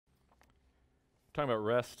Talking about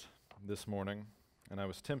rest this morning, and I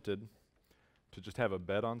was tempted to just have a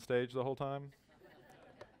bed on stage the whole time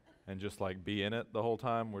and just like be in it the whole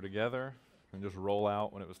time we're together and just roll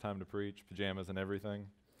out when it was time to preach, pajamas and everything.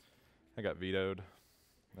 I got vetoed.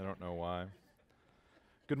 I don't know why.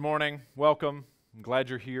 Good morning. Welcome. I'm glad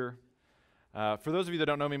you're here. For those of you that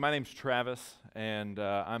don't know me, my name's Travis, and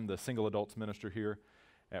I'm the single adults minister here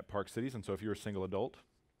at Park Cities. And so if you're a single adult,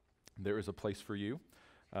 there is a place for you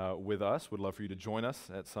with us. Would love for you to join us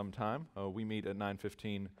at some time. We meet at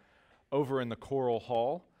 9:15 over in the Coral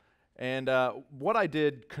Hall. And what I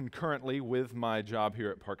did concurrently with my job here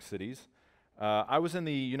at Park Cities, I was in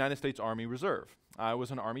the United States Army Reserve. I was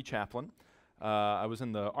an Army chaplain. I was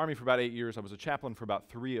in the Army for about 8 years. I was a chaplain for about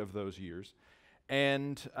 3 of those years.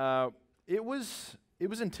 And it was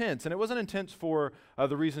intense, and it wasn't intense for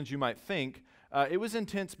the reasons you might think. It was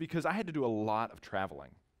intense because I had to do a lot of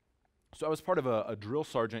traveling. So I was part of a drill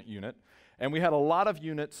sergeant unit, and we had a lot of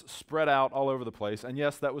units spread out all over the place. And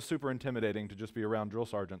yes, that was super intimidating to just be around drill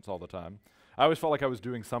sergeants all the time. I always felt like I was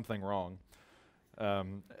doing something wrong.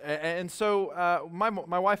 So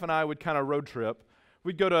my wife and I would kind of road trip.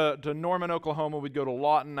 We'd go to Norman, Oklahoma. We'd go to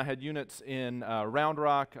Lawton. I had units in Round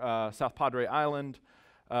Rock, South Padre Island,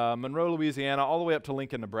 Monroe, Louisiana, all the way up to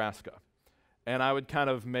Lincoln, Nebraska. And I would kind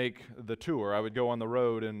of make the tour. I would go on the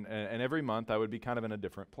road, and every month I would be kind of in a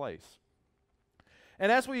different place.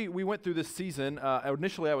 And as we went through this season,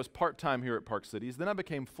 initially I was part-time here at Park Cities. Then I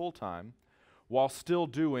became full-time while still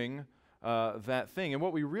doing that thing. And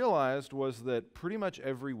what we realized was that pretty much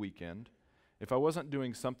every weekend, if I wasn't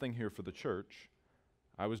doing something here for the church,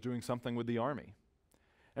 I was doing something with the Army.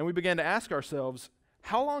 And we began to ask ourselves,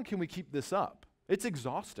 how long can we keep this up? It's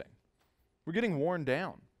exhausting. We're getting worn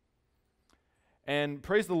down. And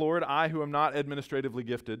praise the Lord, I, who am not administratively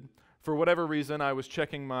gifted, for whatever reason, I was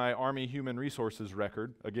checking my Army Human Resources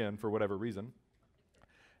record, again, for whatever reason,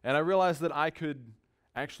 and I realized that I could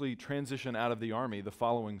actually transition out of the Army the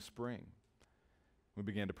following spring. We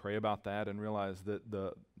began to pray about that and realized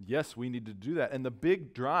that yes, we need to do that. And the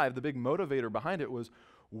big drive, the big motivator behind it was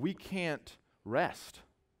we can't rest.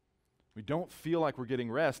 We don't feel like we're getting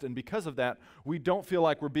rest, and because of that, we don't feel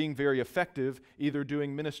like we're being very effective either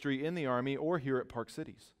doing ministry in the Army or here at Park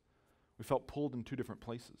Cities. We felt pulled in two different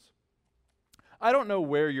places. I don't know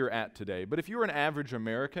where you're at today, but if you're an average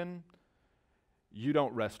American, you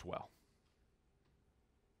don't rest well.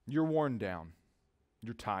 You're worn down.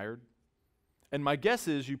 You're tired. And my guess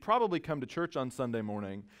is you probably come to church on Sunday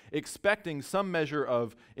morning expecting some measure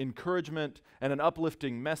of encouragement and an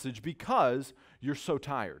uplifting message because you're so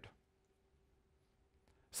tired.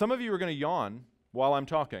 Some of you are going to yawn while I'm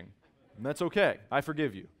talking, and that's okay. I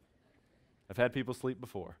forgive you. I've had people sleep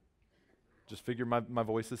before. Just figure my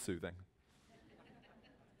voice is soothing.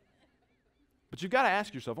 But you've got to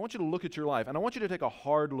ask yourself, I want you to look at your life, and I want you to take a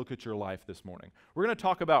hard look at your life this morning. We're going to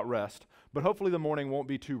talk about rest, but hopefully the morning won't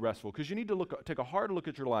be too restful, because you need to take a hard look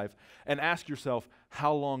at your life and ask yourself,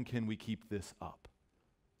 how long can we keep this up?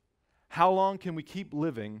 How long can we keep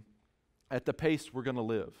living at the pace we're going to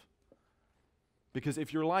live? Because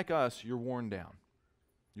if you're like us, you're worn down,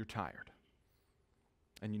 you're tired,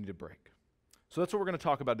 and you need a break. So that's what we're going to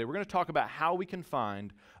talk about today. We're going to talk about how we can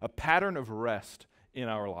find a pattern of rest in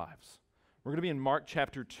our lives. We're going to be in Mark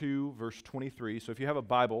chapter 2, verse 23. So if you have a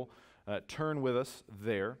Bible, turn with us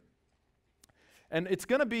there. And it's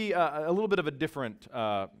going to be a little bit of a different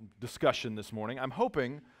discussion this morning. I'm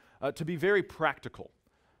hoping to be very practical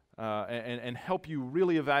and help you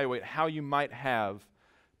really evaluate how you might have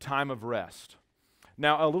time of rest.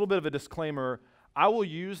 Now, a little bit of a disclaimer. I will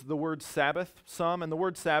use the word Sabbath some, and the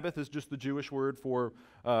word Sabbath is just the Jewish word for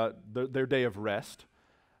their day of rest.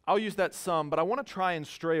 I'll use that some, but I want to try and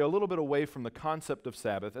stray a little bit away from the concept of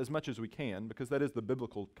Sabbath as much as we can, because that is the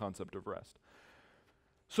biblical concept of rest,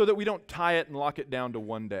 so that we don't tie it and lock it down to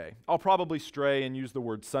one day. I'll probably stray and use the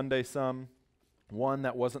word Sunday some. One,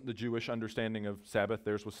 that wasn't the Jewish understanding of Sabbath.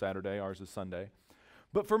 Theirs was Saturday, ours is Sunday.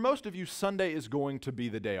 But for most of you, Sunday is going to be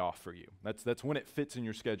the day off for you. That's when it fits in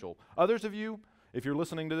your schedule. Others of you, if you're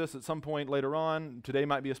listening to this at some point later on, today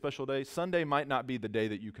might be a special day. Sunday might not be the day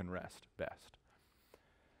that you can rest best.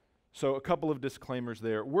 So a couple of disclaimers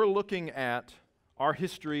there. We're looking at our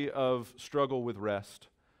history of struggle with rest,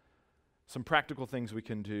 some practical things we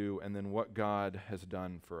can do, and then what God has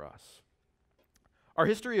done for us. Our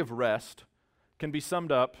history of rest can be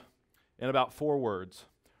summed up in about 4 words.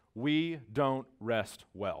 We don't rest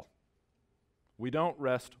well. We don't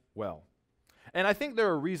rest well. And I think there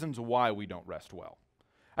are reasons why we don't rest well.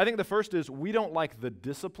 I think the first is we don't like the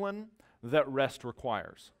discipline that rest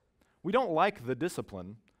requires. We don't like the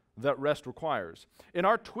discipline that rest requires. In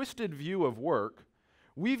our twisted view of work,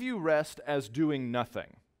 we view rest as doing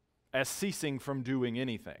nothing, as ceasing from doing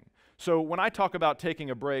anything. So when I talk about taking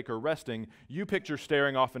a break or resting, you picture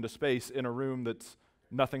staring off into space in a room that's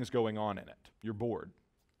nothing's going on in it. You're bored.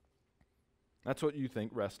 That's what you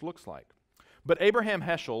think rest looks like. But Abraham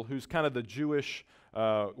Heschel, who's kind of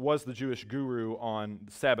was the Jewish guru on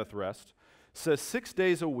Sabbath rest, says 6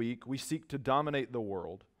 days a week we seek to dominate the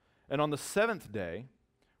world, and on the seventh day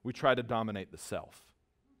we try to dominate the self.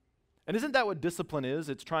 And isn't that what discipline is?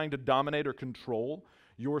 It's trying to dominate or control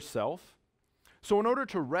yourself. So in order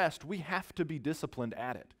to rest, we have to be disciplined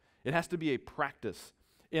at it. It has to be a practice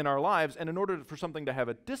in our lives, and in order for something to have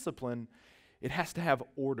a discipline, it has to have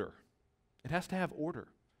order. It has to have order.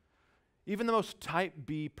 Even the most type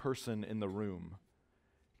B person in the room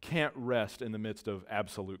can't rest in the midst of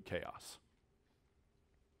absolute chaos.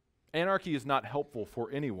 Anarchy is not helpful for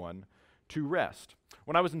anyone to rest.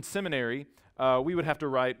 When I was in seminary, we would have to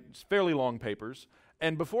write fairly long papers,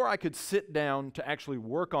 and before I could sit down to actually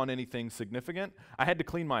work on anything significant, I had to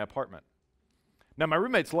clean my apartment. Now, my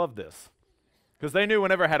roommates loved this, because they knew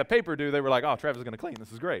whenever I had a paper due, they were like, oh, Travis is going to clean.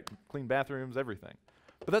 This is great. Clean bathrooms, everything.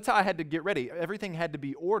 But that's how I had to get ready. Everything had to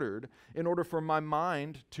be ordered in order for my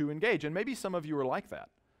mind to engage. And maybe some of you are like that,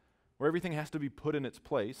 where everything has to be put in its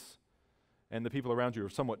place, and the people around you are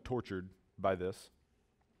somewhat tortured by this.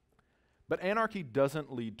 But anarchy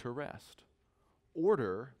doesn't lead to rest.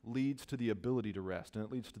 Order leads to the ability to rest, and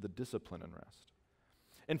it leads to the discipline and rest.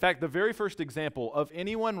 In fact, the very first example of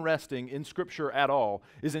anyone resting in Scripture at all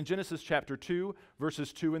is in Genesis chapter 2,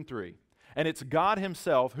 verses 2 and 3. And it's God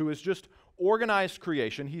himself who has just organized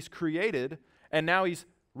creation. He's created, and now he's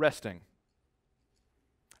resting.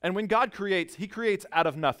 And when God creates, he creates out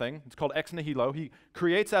of nothing. It's called ex nihilo. He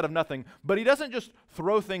creates out of nothing, but he doesn't just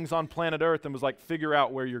throw things on planet Earth and was like, figure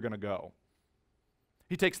out where you're going to go.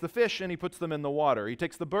 He takes the fish and he puts them in the water. He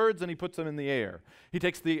takes the birds and he puts them in the air. He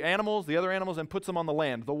takes the animals, the other animals, and puts them on the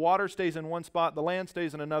land. The water stays in one spot, the land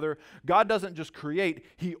stays in another. God doesn't just create,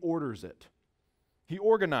 he orders it. He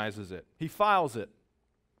organizes it. He files it.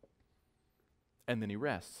 And then he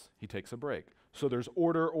rests. He takes a break. So there's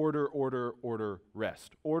order, order, order, order,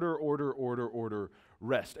 rest. Order, order, order, order,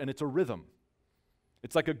 rest. And it's a rhythm.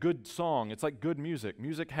 It's like a good song. It's like good music.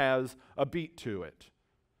 Music has a beat to it.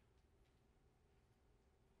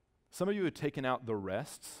 Some of you have taken out the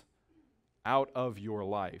rests out of your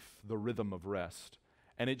life, the rhythm of rest,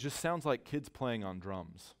 and it just sounds like kids playing on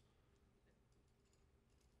drums.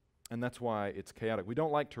 And that's why it's chaotic. We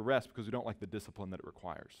don't like to rest because we don't like the discipline that it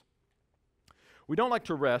requires. We don't like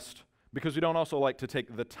to rest because we don't also like to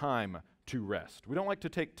take the time to rest. We don't like to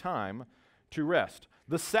take time to rest.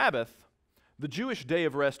 The Sabbath, the Jewish day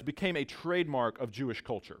of rest, became a trademark of Jewish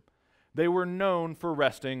culture. They were known for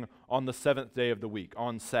resting on the seventh day of the week,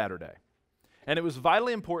 on Saturday. And it was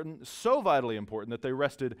vitally important, so vitally important, that they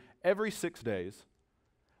rested every 6 days,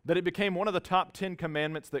 that it became one of the top 10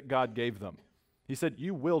 commandments that God gave them. He said,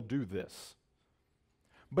 you will do this.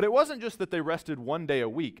 But it wasn't just that they rested 1 day a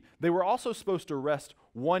week. They were also supposed to rest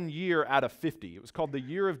 1 year out of 50. It was called the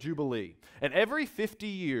year of Jubilee. And every 50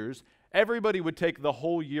 years, everybody would take the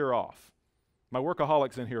whole year off. My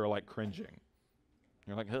workaholics in here are like cringing.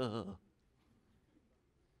 You're like, ugh.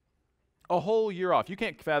 A whole year off. You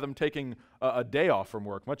can't fathom taking a day off from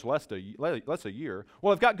work, much less a year.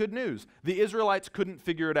 Well, I've got good news. The Israelites couldn't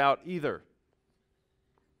figure it out either.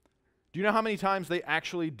 Do you know how many times they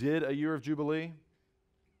actually did a year of Jubilee?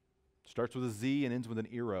 Starts with a Z and ends with an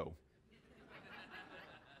eero.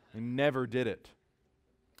 They never did it.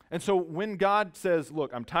 And so when God says,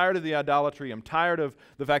 look, I'm tired of the idolatry, I'm tired of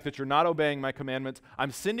the fact that you're not obeying my commandments,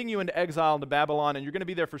 I'm sending you into exile into Babylon, and you're going to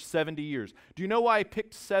be there for 70 years. Do you know why I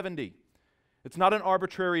picked 70? It's not an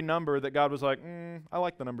arbitrary number that God was like, I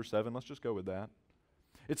like the number 7, let's just go with that.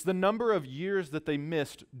 It's the number of years that they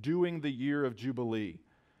missed doing the year of Jubilee.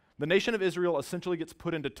 The nation of Israel essentially gets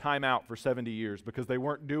put into timeout for 70 years because they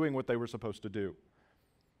weren't doing what they were supposed to do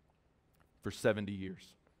for 70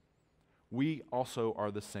 years. We also are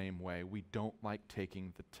the same way. We don't like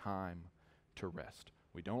taking the time to rest.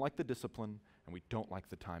 We don't like the discipline, and we don't like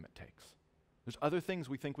the time it takes. There's other things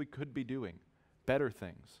we think we could be doing, better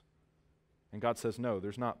things. And God says, no,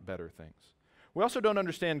 there's not better things. We also don't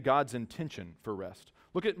understand God's intention for rest.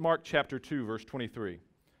 Look at Mark chapter 2, verse 23.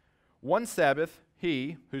 One Sabbath,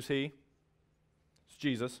 who's he? It's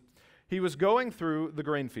Jesus. He was going through the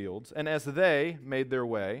grain fields, and as they made their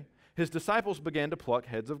way, his disciples began to pluck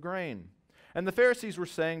heads of grain. And the Pharisees were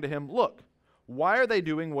saying to him, look, why are they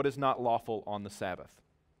doing what is not lawful on the Sabbath?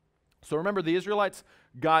 So remember, the Israelites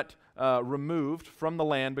got removed from the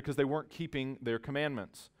land because they weren't keeping their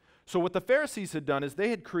commandments. So what the Pharisees had done is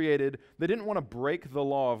they didn't want to break the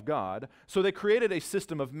law of God, so they created a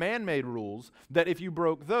system of man-made rules that if you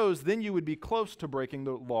broke those, then you would be close to breaking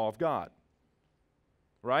the law of God.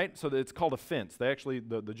 Right? So it's called a fence. They actually,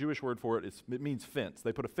 the Jewish word for it means fence.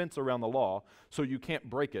 They put a fence around the law so you can't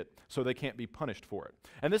break it, so they can't be punished for it.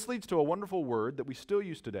 And this leads to a wonderful word that we still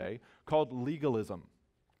use today called legalism.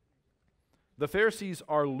 The Pharisees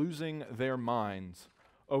are losing their minds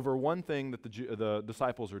over one thing that the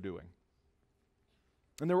disciples are doing.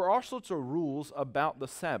 And there were all sorts of rules about the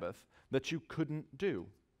Sabbath that you couldn't do.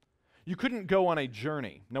 You couldn't go on a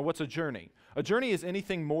journey. Now, what's a journey? A journey is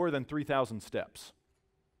anything more than 3,000 steps.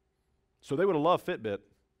 So they would have loved Fitbit.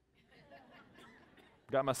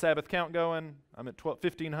 Got my Sabbath count going. I'm at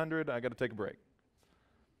 1,500. I got to take a break.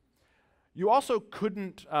 You also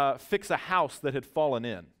couldn't fix a house that had fallen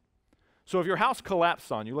in. So if your house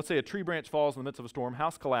collapsed on you, let's say a tree branch falls in the midst of a storm,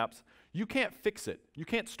 house collapse, you can't fix it. You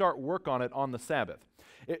can't start work on it on the Sabbath.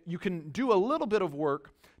 You can do a little bit of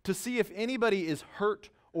work to see if anybody is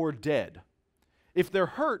hurt or dead. If they're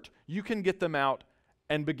hurt, you can get them out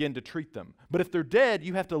and begin to treat them. But if they're dead,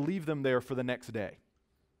 you have to leave them there for the next day.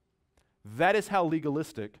 That is how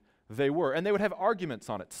legalistic they were. And they would have arguments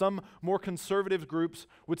on it. Some more conservative groups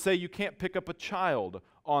would say you can't pick up a child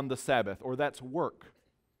on the Sabbath, or that's work.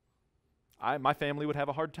 My family would have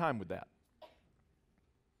a hard time with that.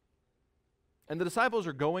 And the disciples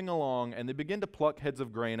are going along, and they begin to pluck heads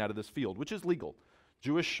of grain out of this field, which is legal.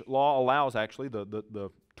 Jewish law allows, actually, the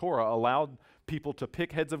Torah allowed people to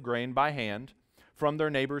pick heads of grain by hand from their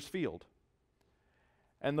neighbor's field.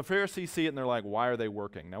 And the Pharisees see it and they're like, why are they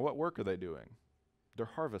working? Now, what work are they doing? They're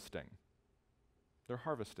harvesting. They're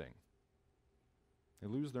harvesting. They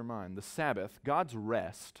lose their mind. The Sabbath, God's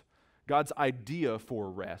rest, God's idea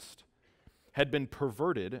for rest, had been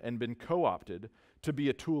perverted and been co-opted to be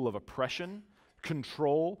a tool of oppression,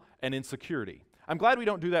 control, and insecurity. I'm glad we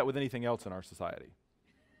don't do that with anything else in our society.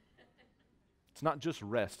 It's not just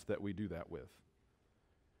rest that we do that with.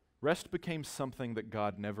 Rest became something that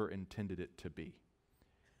God never intended it to be.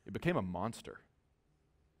 It became a monster.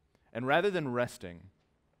 And rather than resting,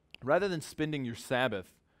 rather than spending your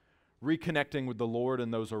Sabbath reconnecting with the Lord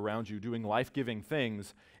and those around you, doing life-giving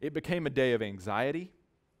things, it became a day of anxiety,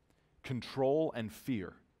 control, and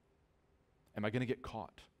fear. Am I going to get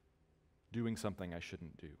caught doing something I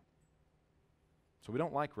shouldn't do? So we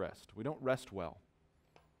don't like rest. We don't rest well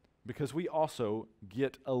because we also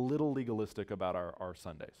get a little legalistic about our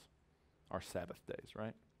Sundays. Our Sabbath days,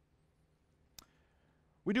 right?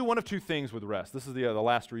 We do one of two things with rest. This is the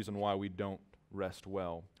last reason why we don't rest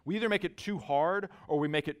well. We either make it too hard or we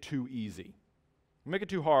make it too easy. We make it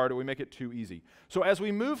too hard or we make it too easy. So as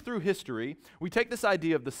we move through history, we take this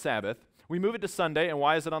idea of the Sabbath, we move it to Sunday, and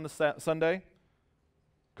why is it on the Sunday?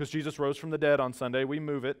 Because Jesus rose from the dead on Sunday. We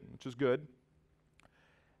move it, which is good.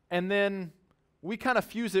 And then we kind of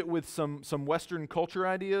fuse it with some Western culture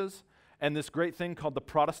ideas and this great thing called the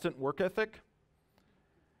Protestant work ethic.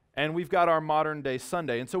 And we've got our modern day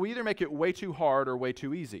Sunday. And so we either make it way too hard or way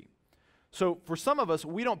too easy. So for some of us,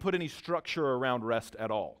 we don't put any structure around rest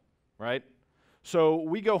at all, right? So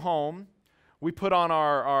we go home, we put on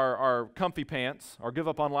our comfy pants, our give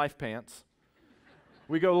up on life pants.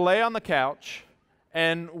 We go lay on the couch,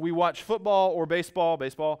 and we watch football or baseball,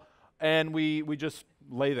 and we just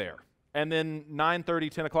lay there. And then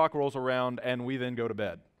 9:30, 10 o'clock rolls around, and we then go to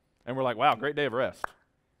bed. And we're like, wow, great day of rest.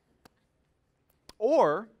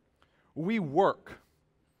 Or we work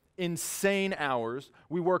insane hours,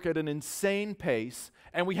 we work at an insane pace,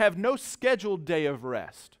 and we have no scheduled day of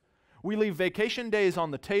rest. We leave vacation days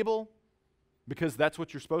on the table because that's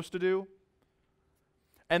what you're supposed to do.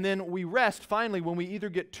 And then we rest finally when we either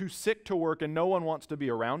get too sick to work and no one wants to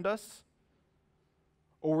be around us,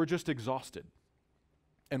 or we're just exhausted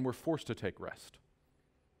and we're forced to take rest.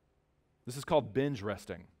 This is called binge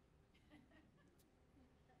resting.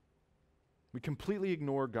 We completely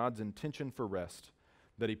ignore God's intention for rest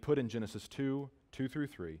that he put in Genesis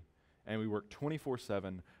 2:2-3, and we work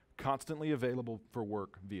 24/7, constantly available for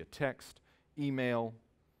work via text, email.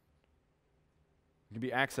 It can be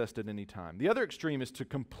accessed at any time. The other extreme is to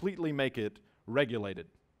completely make it regulated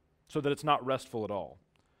so that it's not restful at all.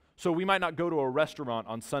 So we might not go to a restaurant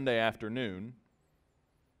on Sunday afternoon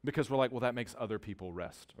because we're like, well, that makes other people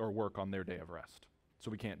rest or work on their day of rest.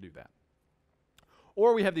 So we can't do that.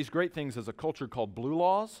 Or we have these great things as a culture called blue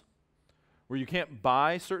laws, where you can't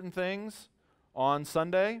buy certain things on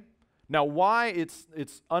Sunday. Now, why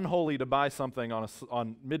it's unholy to buy something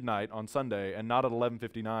on midnight on Sunday and not at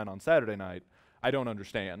 11:59 on Saturday night, I don't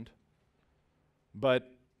understand. But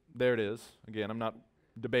there it is. Again, I'm not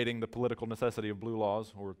debating the political necessity of blue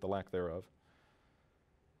laws or the lack thereof.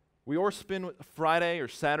 We or spend Friday or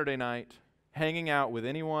Saturday night hanging out with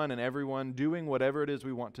anyone and everyone, doing whatever it is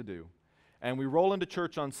we want to do. And we roll into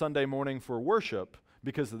church on Sunday morning for worship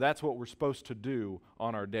because that's what we're supposed to do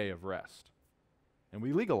on our day of rest. And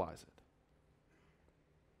we legalize it.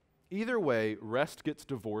 Either way, rest gets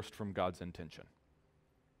divorced from God's intention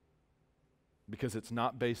because it's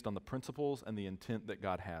not based on the principles and the intent that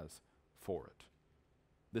God has for it.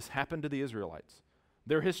 This happened to the Israelites.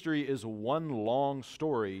 Their history is one long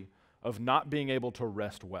story of not being able to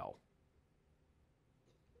rest well.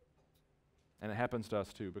 And it happens to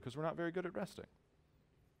us too because we're not very good at resting.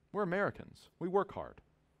 We're Americans. We work hard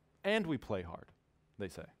and we play hard, they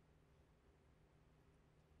say.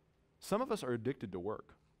 Some of us are addicted to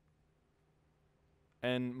work.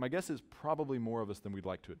 And my guess is probably more of us than we'd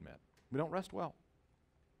like to admit. We don't rest well.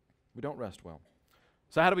 We don't rest well.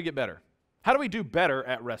 So how do we get better? How do we do better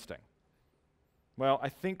at resting? Well, I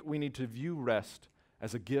think we need to view rest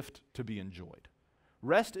as a gift to be enjoyed.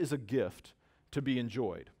 Rest is a gift to be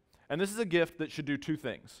enjoyed. And this is a gift that should do two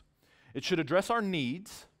things. It should address our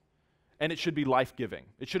needs, and it should be life-giving.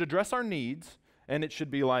 It should address our needs, and it should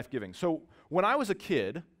be life-giving. So when I was a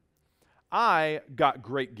kid, I got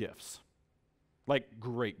great gifts. Like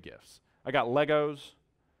great gifts. I got Legos,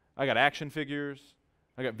 I got action figures,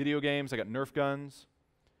 I got video games, I got Nerf guns.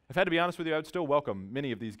 If I had to be honest with you, I would still welcome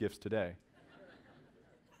many of these gifts today.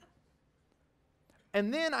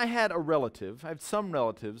 And then I had some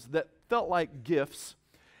relatives that felt like gifts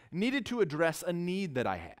needed to address a need that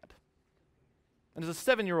I had. And as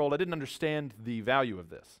a 7-year-old, I didn't understand the value of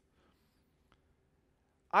this.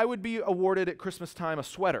 I would be awarded at Christmas time a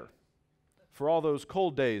sweater for all those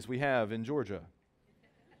cold days we have in Georgia.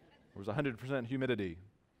 There was 100% humidity.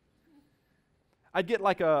 I'd get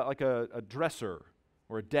like a dresser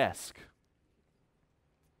or a desk.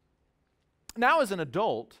 Now as an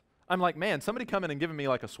adult, I'm like, man, somebody coming and giving me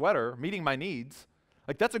like a sweater, meeting my needs,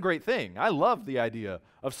 like that's a great thing. I love the idea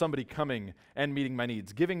of somebody coming and meeting my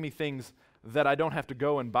needs, giving me things that I don't have to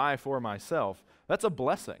go and buy for myself. That's a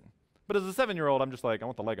blessing. But as a 7-year-old, I'm just like, I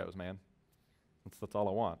want the Legos, man. That's all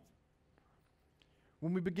I want.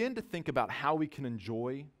 When we begin to think about how we can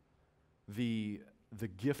enjoy the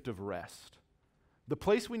gift of rest, the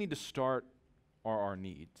place we need to start are our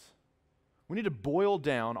needs. We need to boil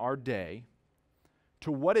down our day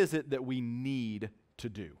to what is it that we need to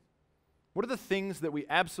do. What are the things that we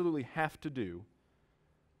absolutely have to do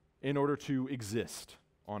in order to exist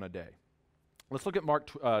on a day? Let's look at Mark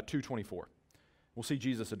 2:24. We'll see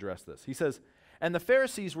Jesus address this. He says, "And the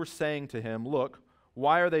Pharisees were saying to him, 'Look,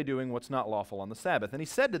 why are they doing what's not lawful on the Sabbath?' And he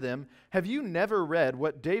said to them, 'Have you never read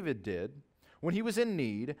what David did when he was in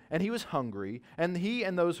need and he was hungry, and he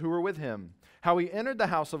and those who were with him, how he entered the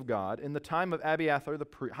house of God in the time of Abiathar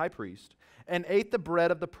the high priest, and ate the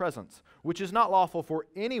bread of the presence, which is not lawful for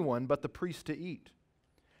anyone but the priest to eat.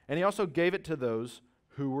 And he also gave it to those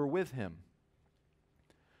who were with him.'"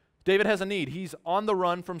 David has a need. He's on the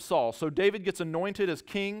run from Saul. So David gets anointed as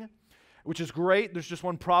king, which is great. There's just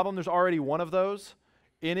one problem. There's already one of those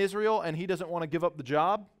in Israel, and he doesn't want to give up the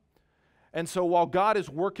job. And so while God is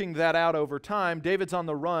working that out over time, David's on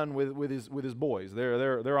the run with his boys.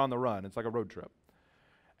 They're on the run. It's like a road trip.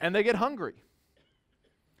 And they get hungry.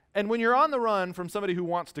 And when you're on the run from somebody who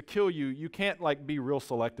wants to kill you, you can't like be real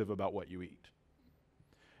selective about what you eat.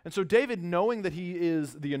 And so David, knowing that he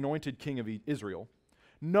is the anointed king of Israel,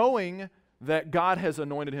 knowing that God has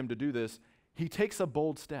anointed him to do this, he takes a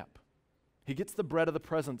bold step. He gets the bread of the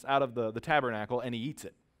presence out of the tabernacle and he eats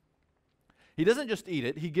it. He doesn't just eat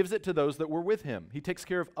it, he gives it to those that were with him. He takes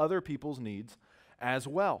care of other people's needs as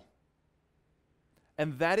well.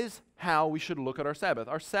 And that is how we should look at our Sabbath.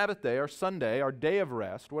 Our Sabbath day, our Sunday, our day of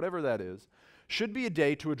rest, whatever that is, should be a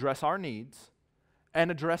day to address our needs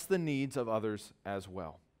and address the needs of others as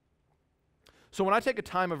well. So when I take a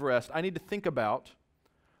time of rest, I need to think about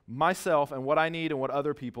myself and what I need and what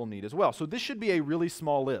other people need as well. So this should be a really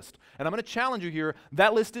small list. And I'm going to challenge you here,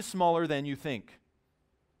 that list is smaller than you think.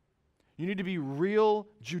 You need to be real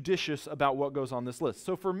judicious about what goes on this list.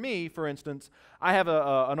 So for me, for instance, I have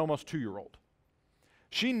an almost 2-year-old.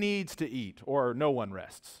 She needs to eat or no one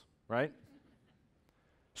rests, right?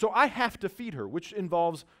 So I have to feed her, which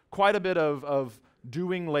involves quite a bit of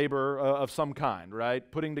doing labor of some kind,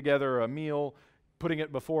 right? Putting together a meal, putting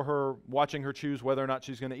it before her, watching her choose whether or not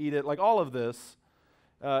she's going to eat it. Like all of this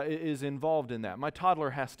is involved in that. My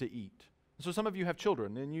toddler has to eat. So some of you have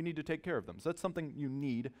children and you need to take care of them. So that's something you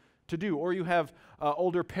need to do. Or you have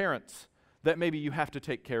older parents that maybe you have to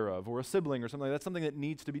take care of, or a sibling or something. That's something that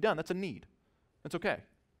needs to be done. That's a need. That's okay.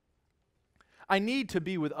 I need to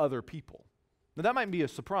be with other people. Now that might be a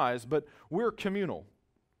surprise, but we're communal.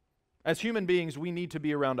 As human beings, we need to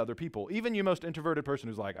be around other people. Even you most introverted person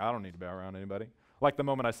who's like, I don't need to be around anybody. Like the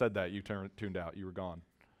moment I said that, you tuned out. You were gone.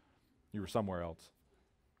 You were somewhere else.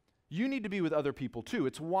 You need to be with other people too.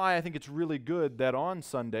 It's why I think it's really good that on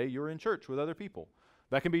Sunday you're in church with other people.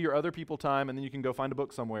 That can be your other people time, and then you can go find a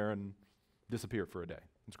book somewhere and disappear for a day.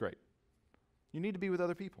 It's great. You need to be with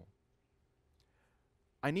other people.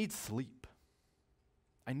 I need sleep.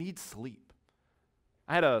 I need sleep.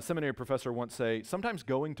 I had a seminary professor once say, sometimes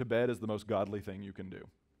going to bed is the most godly thing you can do.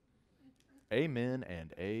 Amen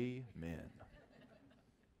and amen.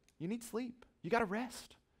 You need sleep. You got to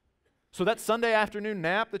rest. So that Sunday afternoon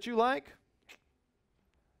nap that you like,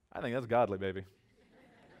 I think that's godly, baby.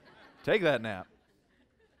 Take that nap.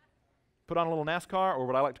 Put on a little NASCAR, or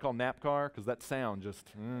what I like to call nap car, because that sound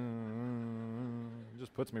just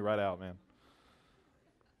puts me right out, man.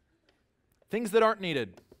 Things that aren't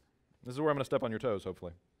needed. This is where I'm going to step on your toes,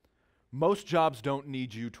 hopefully. Most jobs don't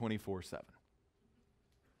need you 24/7.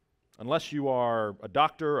 Unless you are a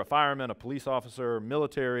doctor, a fireman, a police officer,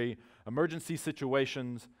 military, emergency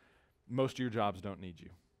situations, most of your jobs don't need you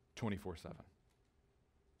 24/7.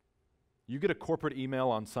 You get a corporate email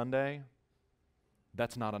on Sunday,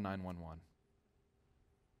 that's not a 911.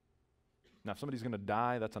 Now, if somebody's going to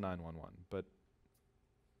die, that's a 911, but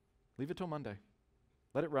leave it till Monday.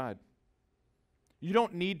 Let it ride. You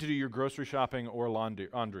don't need to do your grocery shopping or laundry.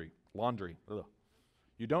 Ugh.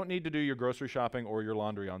 You don't need to do your grocery shopping or your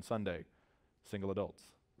laundry on Sunday, single adults.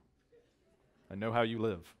 I know how you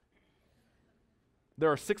live.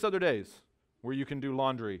 There are 6 other days where you can do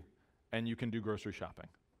laundry and you can do grocery shopping.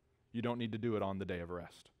 You don't need to do it on the day of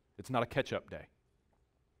rest. It's not a catch-up day.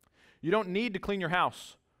 You don't need to clean your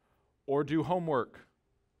house or do homework.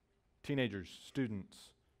 Teenagers,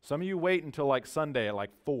 students. Some of you wait until like Sunday at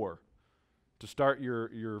like 4 to start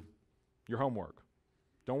your homework.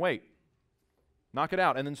 Don't wait. Knock it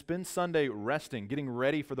out and then spend Sunday resting, getting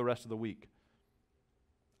ready for the rest of the week.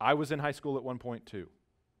 I was in high school at one point too.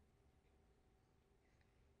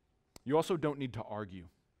 You also don't need to argue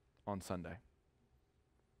on Sunday.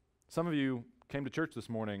 Some of you came to church this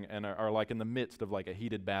morning and are like in the midst of like a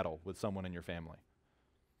heated battle with someone in your family.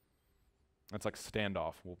 It's like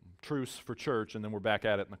standoff. We'll truce for church and then we're back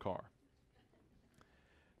at it in the car.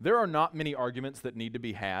 There are not many arguments that need to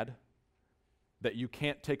be had that you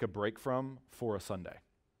can't take a break from for a Sunday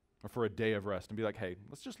or for a day of rest and be like, hey,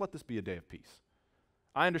 let's just let this be a day of peace.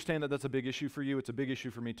 I understand that that's a big issue for you. It's a big issue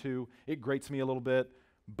for me too. It grates me a little bit.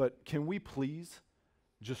 But can we please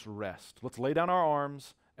just rest? Let's lay down our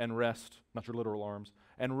arms and rest, not your literal arms,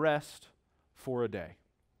 and rest for a day.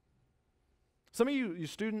 Some of you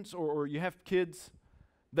students or you have kids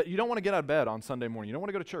that you don't want to get out of bed on Sunday morning. You don't want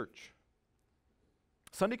to go to church.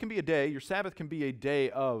 Sunday can be a day, your Sabbath can be a day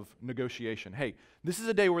of negotiation. Hey, this is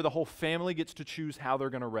a day where the whole family gets to choose how they're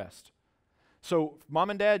going to rest. So mom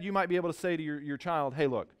and dad, you might be able to say to your child, hey,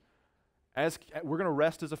 look, as we're going to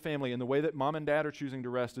rest as a family, and the way that mom and dad are choosing to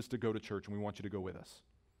rest is to go to church, and we want you to go with us.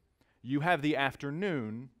 You have the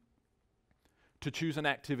afternoon to choose an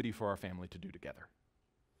activity for our family to do together.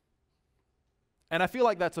 And I feel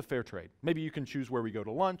like that's a fair trade. Maybe you can choose where we go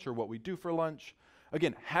to lunch or what we do for lunch.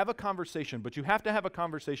 Again, have a conversation, but you have to have a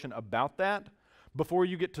conversation about that before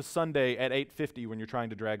you get to Sunday at 8:50 when you're trying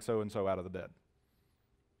to drag so-and-so out of the bed.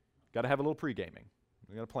 Got to have a little pre-gaming.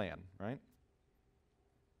 You got to plan, right?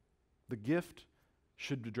 The gift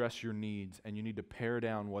should address your needs, and you need to pare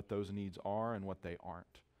down what those needs are and what they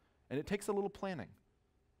aren't. And it takes a little planning.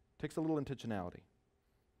 It takes a little intentionality.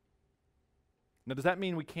 Now, does that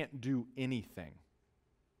mean we can't do anything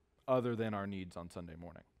other than our needs on Sunday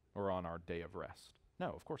morning or on our day of rest?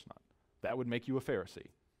 No, of course not. That would make you a Pharisee.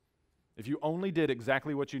 If you only did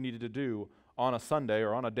exactly what you needed to do on a Sunday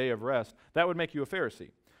or on a day of rest, that would make you a Pharisee.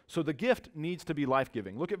 So the gift needs to be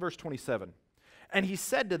life-giving. Look at verse 27. And he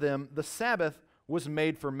said to them, the Sabbath was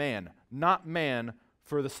made for man, not man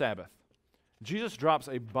for the Sabbath. Jesus drops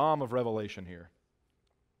a bomb of revelation here.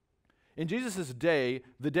 In Jesus' day,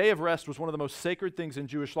 the day of rest was one of the most sacred things in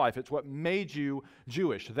Jewish life. It's what made you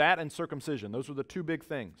Jewish, that and circumcision. Those were the two big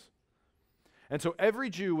things. And so every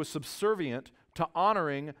Jew was subservient to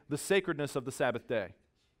honoring the sacredness of the Sabbath day.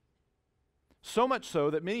 So much so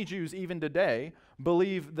that many Jews, even today,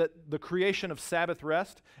 believe that the creation of Sabbath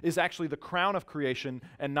rest is actually the crown of creation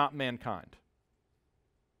and not mankind.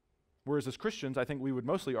 Whereas as Christians, I think we would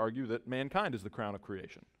mostly argue that mankind is the crown of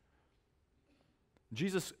creation.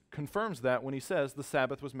 Jesus confirms that when he says the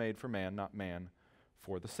Sabbath was made for man, not man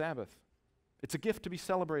for the Sabbath. It's a gift to be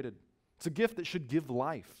celebrated. It's a gift that should give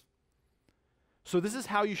life. So this is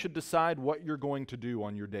how you should decide what you're going to do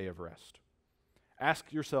on your day of rest.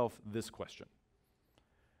 Ask yourself this question.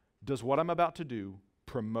 Does what I'm about to do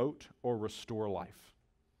promote or restore life?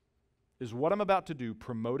 Is what I'm about to do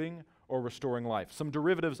promoting or restoring life? Some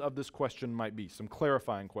derivatives of this question might be, some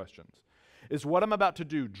clarifying questions. Is what I'm about to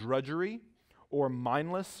do drudgery or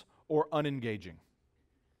mindless or unengaging?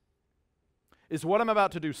 Is what I'm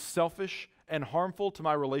about to do selfish and harmful to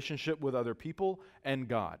my relationship with other people and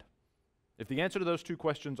God? If the answer to those two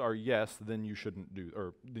questions are yes, then you shouldn't do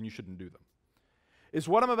them. Is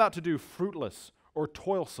what I'm about to do fruitless or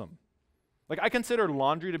toilsome? Like, I consider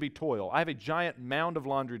laundry to be toil. I have a giant mound of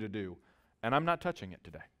laundry to do, and I'm not touching it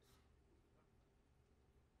today.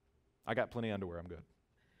 I got plenty of underwear. I'm good.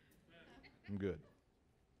 I'm good.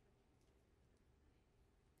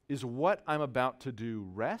 Is what I'm about to do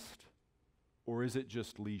rest, or is it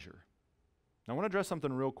just leisure? Now, I want to address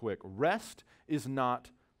something real quick. Rest is not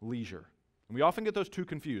leisure. And we often get those two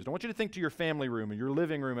confused. I want you to think to your family room or your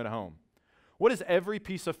living room at home. What is every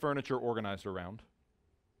piece of furniture organized around?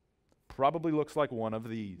 Probably looks like one of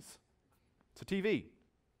these. It's a TV.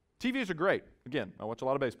 TVs are great. Again, I watch a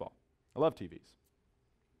lot of baseball. I love TVs.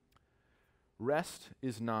 Rest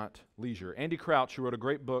is not leisure. Andy Crouch, who wrote a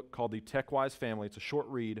great book called The Tech-Wise Family, it's a short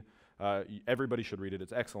read. Everybody should read it.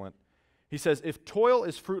 It's excellent. He says, if toil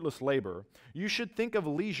is fruitless labor, you should think of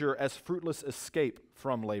leisure as fruitless escape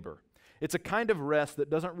from labor. It's a kind of rest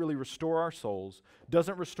that doesn't really restore our souls,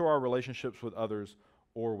 doesn't restore our relationships with others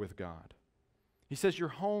or with God. He says your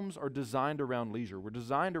homes are designed around leisure. We're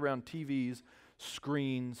designed around TVs,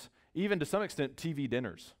 screens, even to some extent TV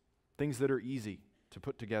dinners, things that are easy to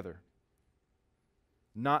put together,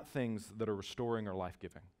 not things that are restoring or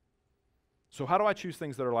life-giving. So how do I choose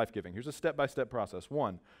things that are life-giving? Here's a step-by-step process.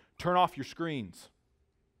 1, turn off your screens.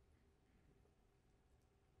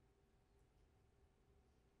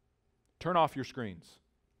 Turn off your screens.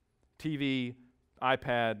 TV,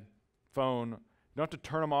 iPad, phone. You don't have to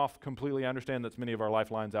turn them off completely. I understand that's many of our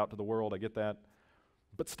lifelines out to the world. I get that.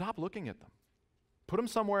 But stop looking at them. Put them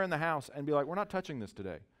somewhere in the house and be like, we're not touching this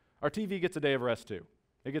today. Our TV gets a day of rest too.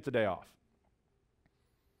 It gets a day off.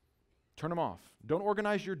 Turn them off. Don't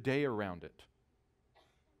organize your day around it.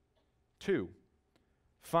 2,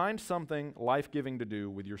 find something life-giving to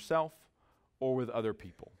do with yourself or with other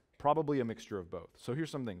people. Probably a mixture of both. So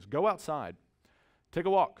here's some things. Go outside. Take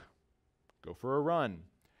a walk. Go for a run.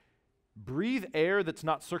 Breathe air that's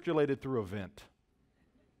not circulated through a vent.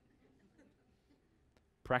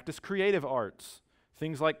 Practice creative arts.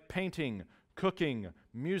 Things like painting, cooking,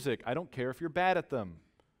 music. I don't care if you're bad at them.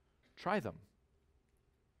 Try them.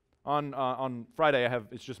 On Friday,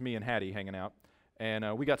 it's just me and Hattie hanging out,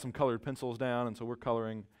 and we got some colored pencils down, and so we're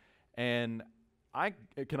coloring. And I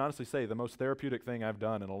can honestly say the most therapeutic thing I've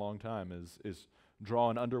done in a long time is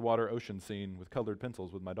draw an underwater ocean scene with colored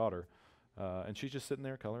pencils with my daughter, and she's just sitting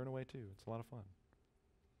there coloring away too. It's a lot of fun.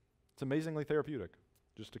 It's amazingly therapeutic,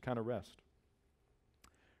 just to kind of rest.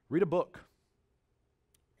 Read a book.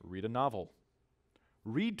 Read a novel.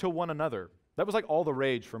 Read to one another. That was like all the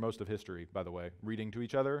rage for most of history, by the way, reading to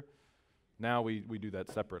each other. Now we do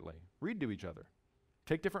that separately. Read to each other.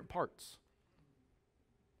 Take different parts.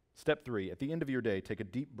 Step 3, at the end of your day, take a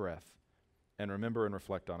deep breath and remember and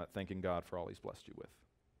reflect on it, thanking God for all He's blessed you with.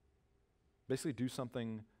 Basically, do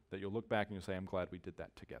something that you'll look back and you'll say, I'm glad we did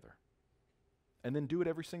that together. And then do it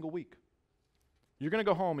every single week. You're going to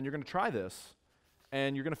go home and you're going to try this,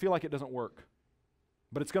 and you're going to feel like it doesn't work.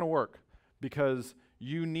 But it's going to work because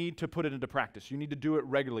you need to put it into practice. You need to do it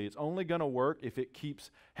regularly. It's only going to work if it keeps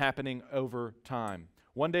happening over time.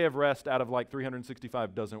 One day of rest out of like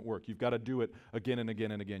 365 doesn't work. You've got to do it again and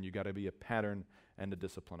again and again. You've got to be a pattern and a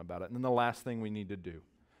discipline about it. And then the last thing we need to do.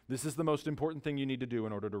 This is the most important thing you need to do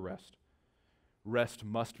in order to rest. Rest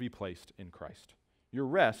must be placed in Christ. Your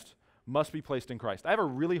rest must be placed in Christ. I have a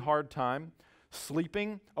really hard time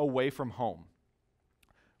sleeping away from home.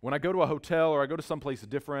 When I go to a hotel or I go to someplace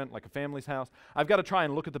different, like a family's house, I've got to try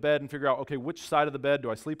and look at the bed and figure out, okay, which side of the bed do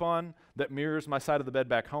I sleep on that mirrors my side of the bed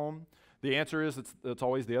back home? The answer is it's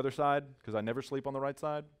always the other side because I never sleep on the right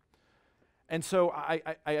side. And so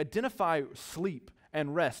I identify sleep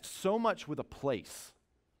and rest so much with a place.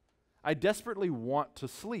 I desperately want to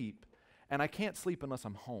sleep, and I can't sleep unless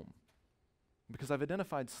I'm home because I've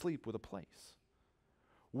identified sleep with a place.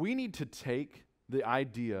 We need to take the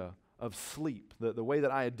idea of sleep, the way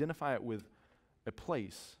that I identify it with a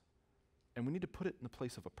place, and we need to put it in the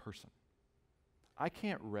place of a person. I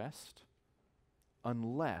can't rest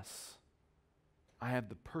unless I have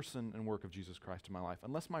the person and work of Jesus Christ in my life,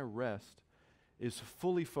 unless my rest is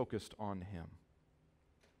fully focused on Him.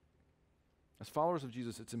 As followers of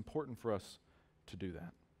Jesus, it's important for us to do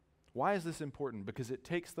that. Why is this important? Because it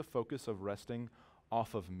takes the focus of resting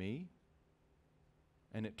off of me,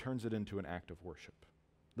 and it turns it into an act of worship.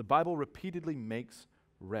 The Bible repeatedly makes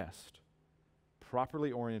rest,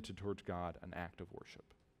 properly oriented towards God, an act of worship.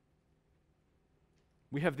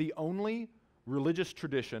 We have the only religious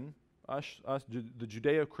tradition, the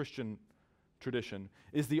Judeo-Christian tradition,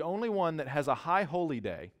 is the only one that has a high holy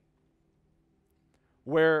day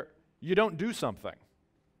where you don't do something.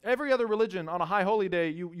 Every other religion on a high holy day,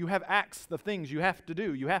 you have acts, the things you have to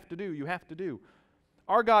do, you have to do, you have to do.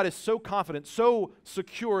 Our God is so confident, so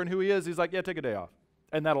secure in who He is, He's like, yeah, take a day off,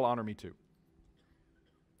 and that'll honor me too.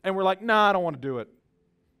 And we're like, nah, I don't want to do it.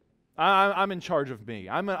 I'm in charge of me.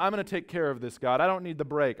 I'm going to take care of this, God. I don't need the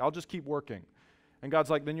break. I'll just keep working. And God's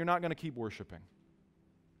like, then you're not going to keep worshiping.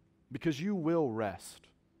 Because you will rest.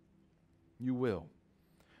 You will.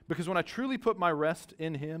 Because when I truly put my rest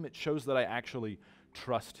in Him, it shows that I actually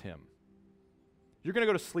trust Him. You're going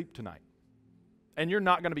to go to sleep tonight. And you're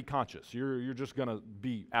not going to be conscious. You're just going to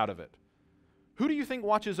be out of it. Who do you think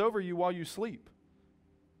watches over you while you sleep?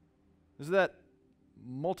 Is that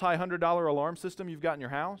multi-$100 alarm system you've got in your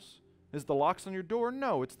house? Is the locks on your door?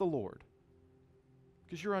 No, it's the Lord.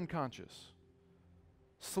 Because you're unconscious.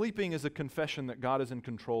 Sleeping is a confession that God is in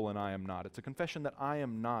control and I am not. It's a confession that I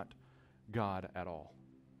am not God at all.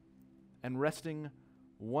 And resting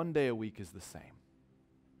one day a week is the same.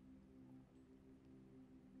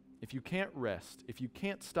 If you can't rest, if you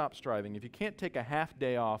can't stop striving, if you can't take a half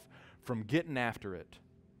day off from getting after it,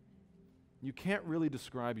 you can't really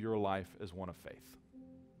describe your life as one of faith.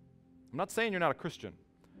 I'm not saying you're not a Christian.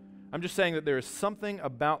 I'm just saying that there is something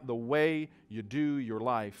about the way you do your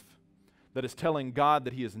life that is telling God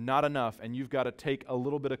that He is not enough and you've got to take a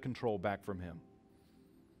little bit of control back from Him.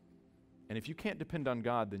 And if you can't depend on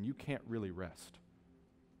God, then you can't really rest.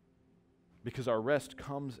 Because our rest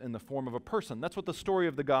comes in the form of a person. That's what the story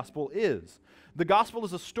of the gospel is. The gospel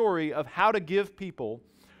is a story of how to give people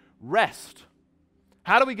rest.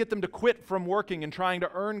 How do we get them to quit from working and trying to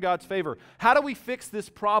earn God's favor? How do we fix this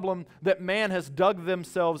problem that man has dug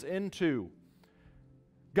themselves into?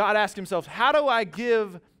 God asked Himself, how do I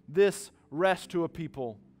give this rest to a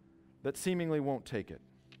people that seemingly won't take it?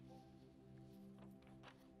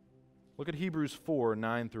 Look at Hebrews 4,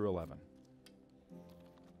 9 through 11.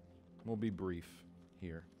 We'll be brief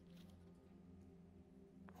here.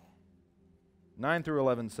 9 through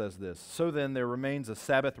 11 says this, "So then there remains a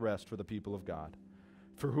Sabbath rest for the people of God.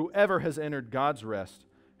 For whoever has entered God's rest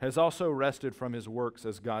has also rested from his works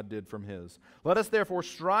as God did from His. Let us therefore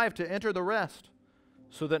strive to enter the rest,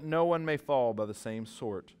 so that no one may fall by the same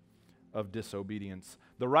sort of disobedience."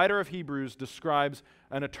 The writer of Hebrews describes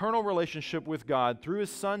an eternal relationship with God through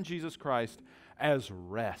His Son Jesus Christ as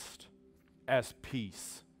rest, as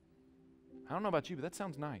peace. I don't know about you, but that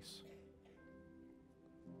sounds nice.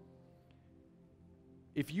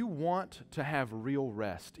 If you want to have real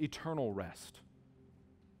rest, eternal rest,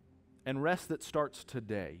 and rest that starts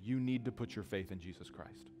today, you need to put your faith in Jesus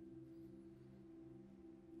Christ.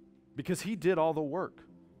 Because He did all the work.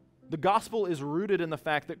 The gospel is rooted in the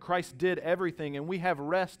fact that Christ did everything, and we have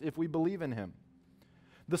rest if we believe in Him.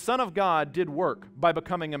 The Son of God did work by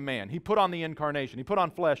becoming a man. He put on the incarnation. He put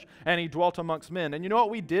on flesh, and He dwelt amongst men. And you know what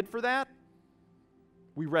we did for that?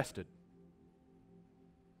 We rested.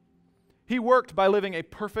 He worked by living a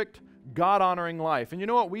perfect, God-honoring life. And you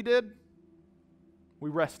know what we did? We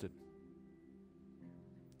rested.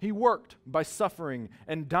 He worked by suffering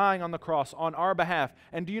and dying on the cross on our behalf.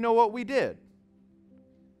 And do you know what we did?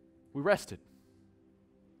 We rested.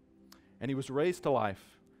 And He was raised to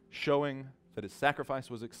life, showing that His sacrifice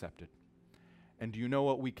was accepted. And do you know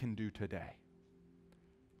what we can do today?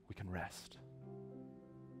 We can rest.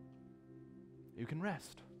 You can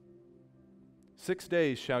rest. 6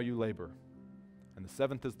 days shall you labor, and the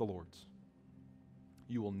seventh is the Lord's.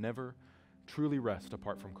 You will never truly rest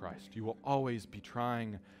apart from Christ. You will always be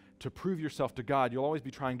trying to prove yourself to God. You'll always be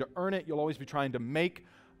trying to earn it. You'll always be trying to make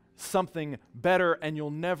something better, and you'll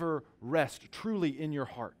never rest truly in your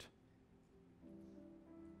heart.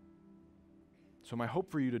 So my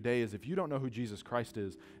hope for you today is, if you don't know who Jesus Christ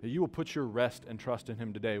is, that you will put your rest and trust in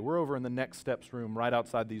Him today. We're over in the Next Steps room right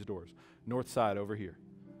outside these doors, north side over here.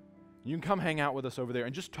 You can come hang out with us over there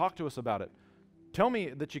and just talk to us about it. Tell me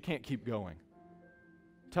that you can't keep going.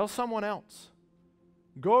 Tell someone else.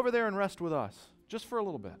 Go over there and rest with us, just for a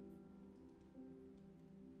little bit.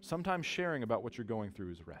 Sometimes sharing about what you're going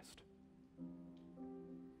through is rest.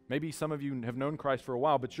 Maybe some of you have known Christ for a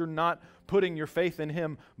while, but you're not putting your faith in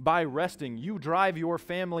Him by resting. You drive your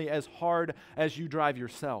family as hard as you drive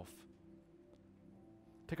yourself.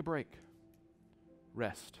 Take a break.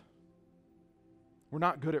 Rest. We're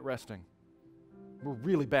not good at resting. We're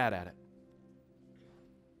really bad at it.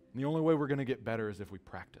 And the only way we're going to get better is if we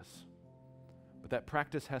practice. But that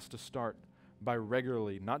practice has to start by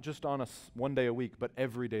regularly, not just on one day a week, but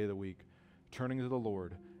every day of the week, turning to the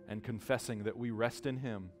Lord and confessing that we rest in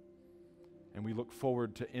Him, and we look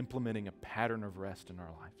forward to implementing a pattern of rest in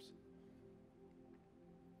our lives.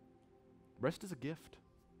 Rest is a gift,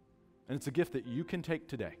 and it's a gift that you can take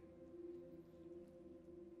today.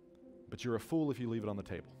 But you're a fool if you leave it on the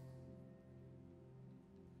table.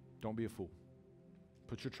 Don't be a fool.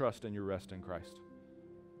 Put your trust and your rest in Christ,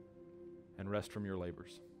 and rest from your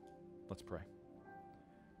labors. Let's pray.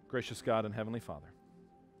 Gracious God and Heavenly Father,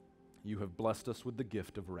 you have blessed us with the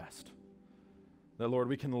gift of rest. That, Lord,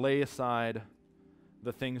 we can lay aside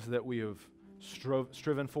the things that we have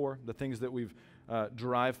striven for, the things that we've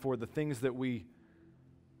derived for, the things that we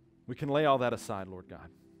can lay all that aside, Lord God.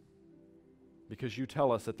 Because you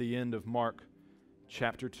tell us at the end of Mark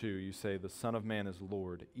chapter 2, you say, the Son of Man is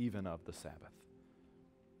Lord even of the Sabbath.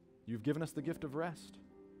 You've given us the gift of rest.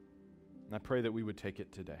 And I pray that we would take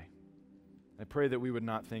it today. I pray that we would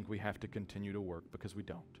not think we have to continue to work, because we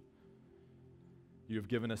don't. You have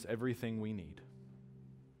given us everything we need.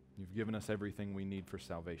 You've given us everything we need for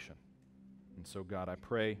salvation. And so, God, I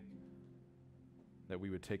pray that we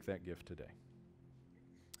would take that gift today.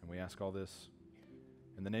 And we ask all this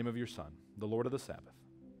in the name of your Son, the Lord of the Sabbath.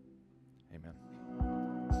 Amen.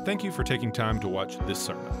 Thank you for taking time to watch this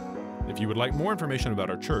sermon. If you would like more information about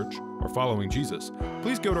our church or following Jesus,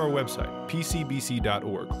 please go to our website,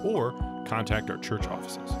 pcbc.org, or contact our church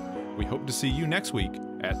offices. We hope to see you next week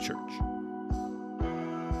at church.